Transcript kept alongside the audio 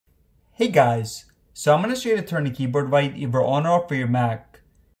Hey guys, so I'm going to show you how to turn the keyboard light either on or off for your Mac.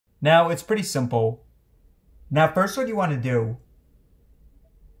 Now it's pretty simple. Now first what you want to do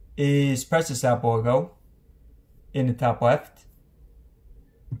is press this Apple logo in the top left.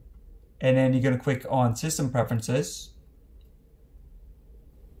 And then you're going to click on System Preferences.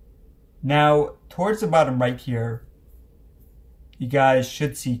 Now towards the bottom right here, you guys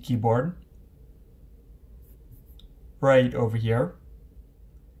should see keyboard. Right over here.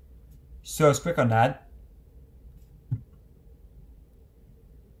 So let's click on that.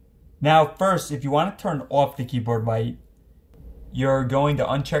 Now first, if you want to turn off the keyboard light, you're going to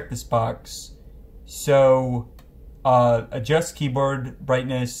uncheck this box. So adjust keyboard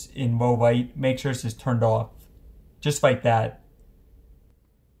brightness in low light, make sure this is turned off. Just like that.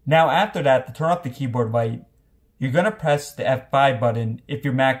 Now after that, to turn off the keyboard light, you're going to press the F5 button if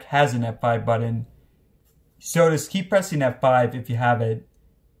your Mac has an F5 button. So just keep pressing F5 if you have it.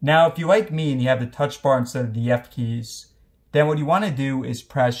 Now, if you're like me and you have the touch bar instead of the F keys, then what you want to do is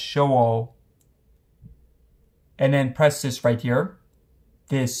press Show All. And then press this right here.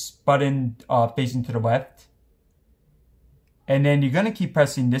 This button facing to the left. And then you're going to keep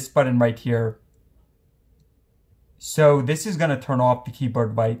pressing this button right here. So this is going to turn off the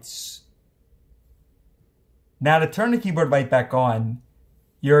keyboard lights. Now to turn the keyboard light back on,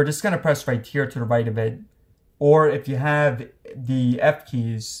 you're just going to press right here to the right of it. Or if you have the F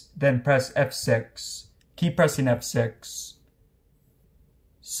keys, then press F6. Keep pressing F6.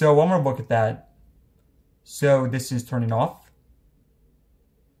 So one more look at that. So this is turning off.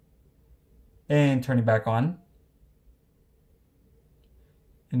 And turning back on.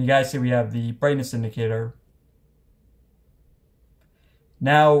 And you guys see we have the brightness indicator.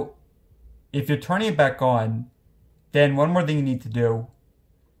 Now, if you're turning it back on, then one more thing you need to do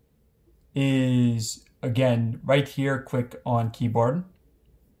is, again, right here, click on keyboard.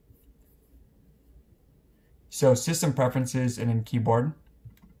 So System Preferences and then keyboard.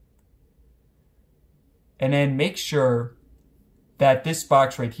 And then make sure that this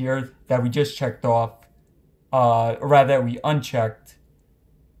box right here that we just checked off, or rather that we unchecked,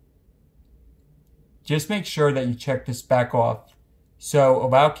 just make sure that you check this back off. So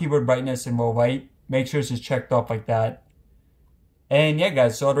allow keyboard brightness and low light. Make sure this is checked off like that. And yeah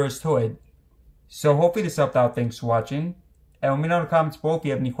guys, so all there is to it. So hopefully this helped out. Thanks for watching. And let me know in the comments below if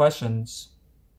you have any questions.